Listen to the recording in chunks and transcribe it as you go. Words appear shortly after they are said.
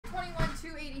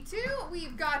282,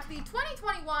 we've got the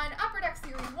 2021 Upper Deck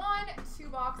Series 1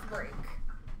 2-box break.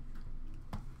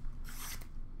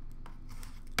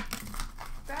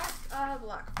 Best of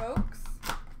luck, folks.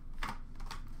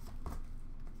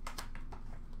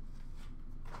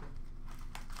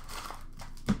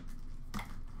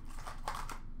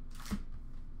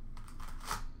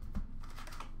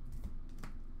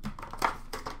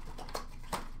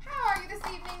 How are you this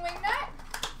evening, Wingnut?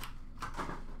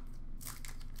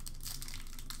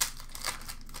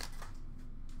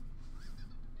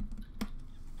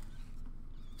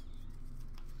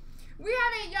 We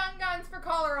have a Young Guns for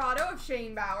Colorado of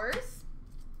Shane Bowers.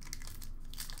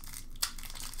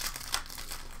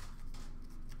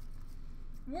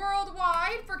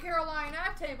 Worldwide for Carolina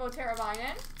of Teuvo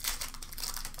Teravainen.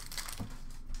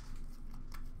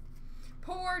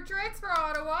 Portraits for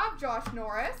Ottawa of Josh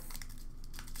Norris.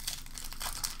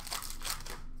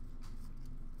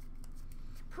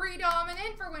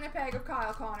 Predominant for Winnipeg of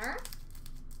Kyle Connor.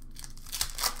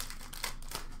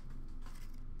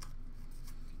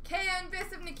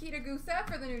 Canvas of Nikita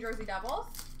Gusev for the New Jersey Devils.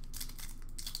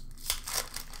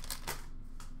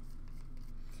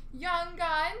 Young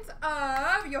Guns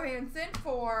of Johansson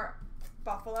for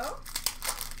Buffalo.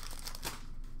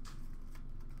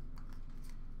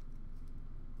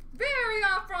 Very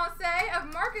en français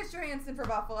of Marcus Johansson for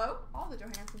Buffalo. All the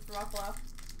Johanssons for Buffalo.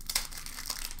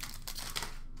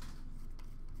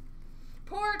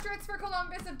 Portraits for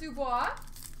Columbus of Dubois.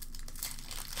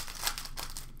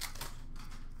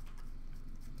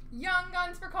 Young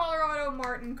Guns for Colorado,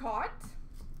 Martin Cott.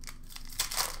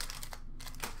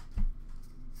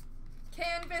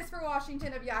 Canvas for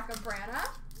Washington of Jakub Brana.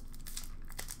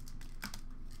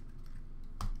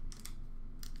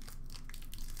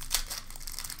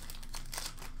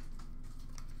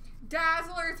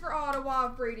 Dazzlers for Ottawa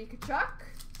of Brady Tkachuk.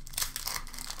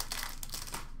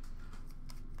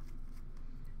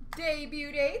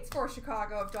 Debut dates for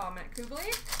Chicago of Dominic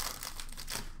Kubalik.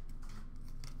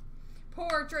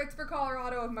 Portraits for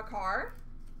Colorado of Makar.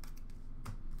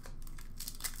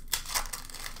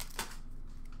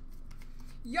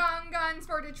 Young Guns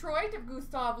for Detroit of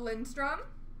Gustav Lindstrom.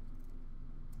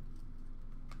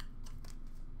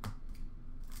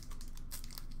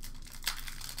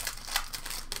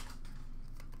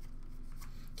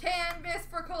 Canvas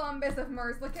for Columbus of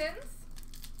Merzlikins.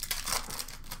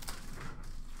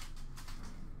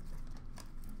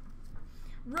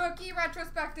 Rookie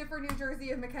retrospective for New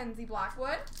Jersey of Mackenzie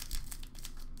Blackwood.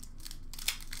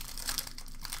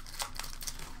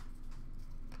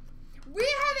 We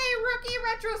have a rookie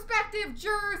retrospective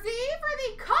jersey for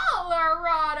the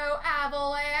Colorado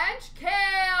Avalanche,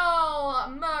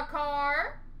 Cale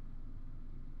Makar.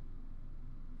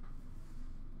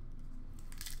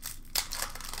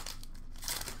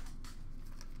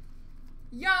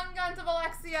 Young Guns of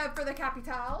Alexiev for the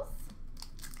Capitals.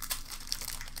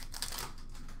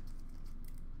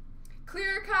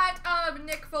 Clear cut of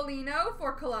Nick Foligno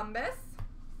for Columbus.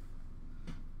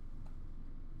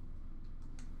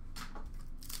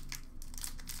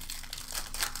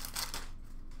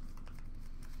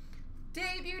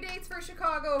 Debut dates for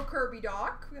Chicago of Kirby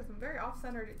Dach. We have some very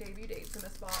off-centered debut dates in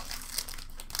this box.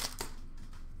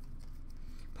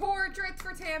 Portraits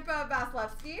for Tampa of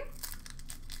Vasilevsky.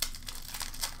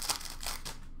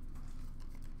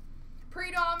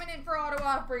 Predominant for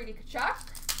Ottawa of Brady Tkachuk.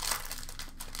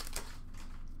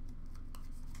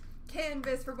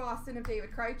 Canvas for Boston of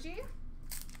David Krejci.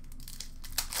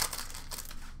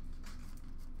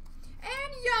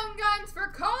 And Young Guns for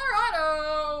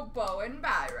Colorado, Bowen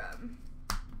Byram.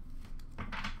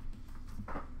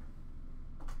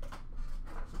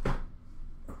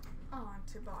 On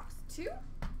to box 2.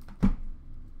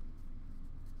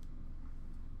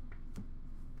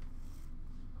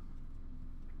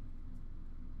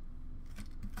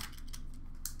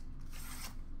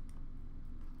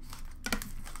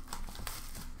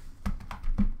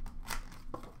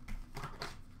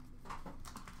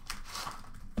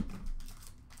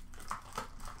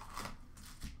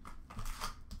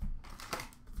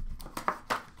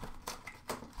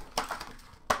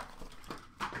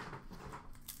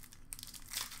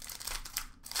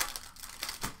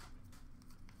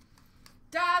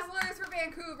 Dazzlers for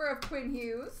Vancouver of Quinn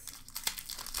Hughes.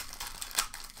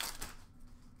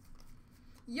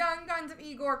 Young Guns of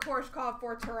Igor Korshkov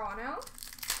for Toronto.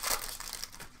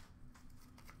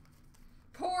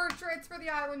 Portraits for the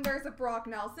Islanders of Brock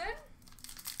Nelson.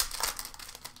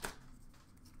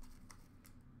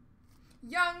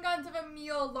 Young Guns of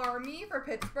Emil Larmy for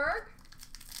Pittsburgh.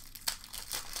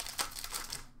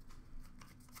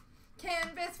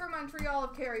 Canvas for Montreal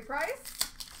of Carey Price.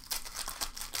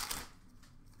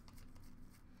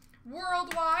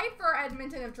 Worldwide for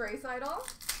Edmonton of Draisaitl.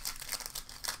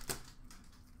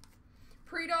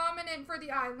 Predominant for the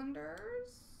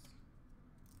Islanders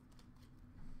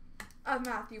of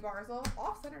Matthew Barzal.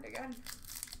 Off-centered again.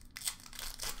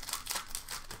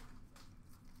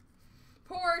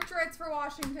 Portraits for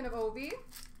Washington of Ovi.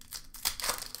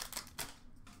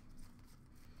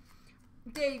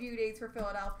 Debut dates for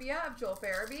Philadelphia of Joel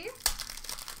Farabee.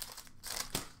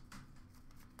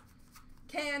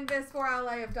 Canvas for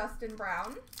LA of Dustin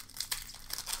Brown.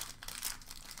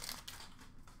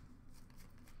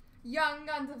 Young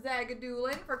Guns of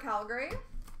Zagadulin for Calgary.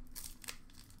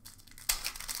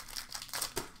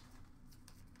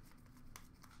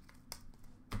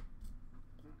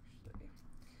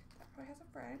 That probably has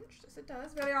a French. Yes, it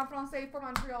does. Very en français for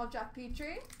Montreal, Jeff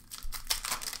Petrie.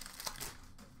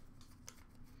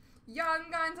 Young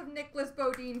Guns of Nicholas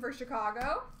Bodine for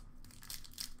Chicago.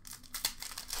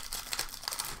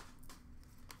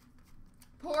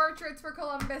 Portraits for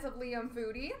Columbus of Liam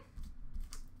Foudy.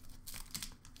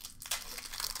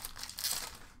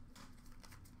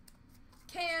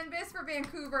 Canvas for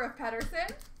Vancouver of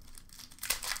Pedersen.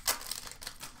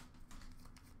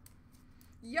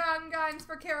 Young Guns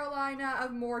for Carolina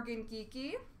of Morgan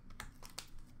Geekie.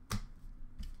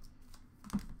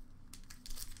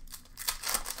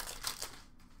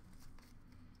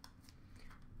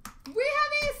 We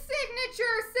have a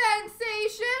signature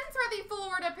sensation for the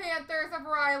Florida Panthers of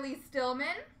Riley Stillman.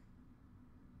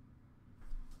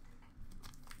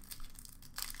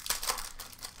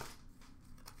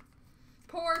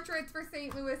 Portraits for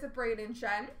St. Louis of Braden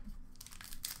Shen.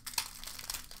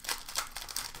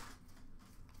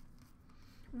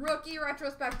 Rookie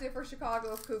retrospective for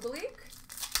Chicago of Kubalik.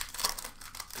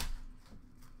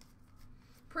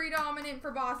 Predominant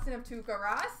for Boston of Tuukka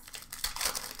Rask.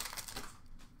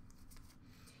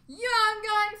 Young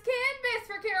Guns canvas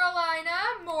for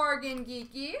Carolina, Morgan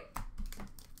Geekie.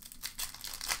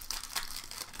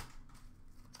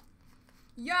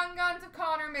 Young Guns of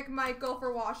Connor McMichael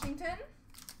for Washington.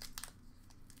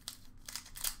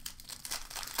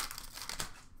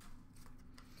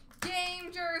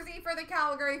 Game jersey for the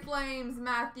Calgary Flames,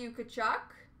 Matthew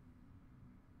Tkachuk.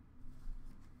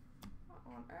 What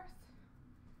on earth?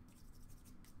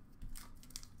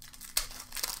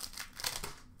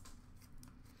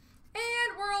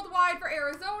 And worldwide for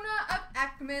Arizona of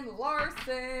Ekman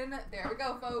Larson. There we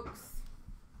go, folks.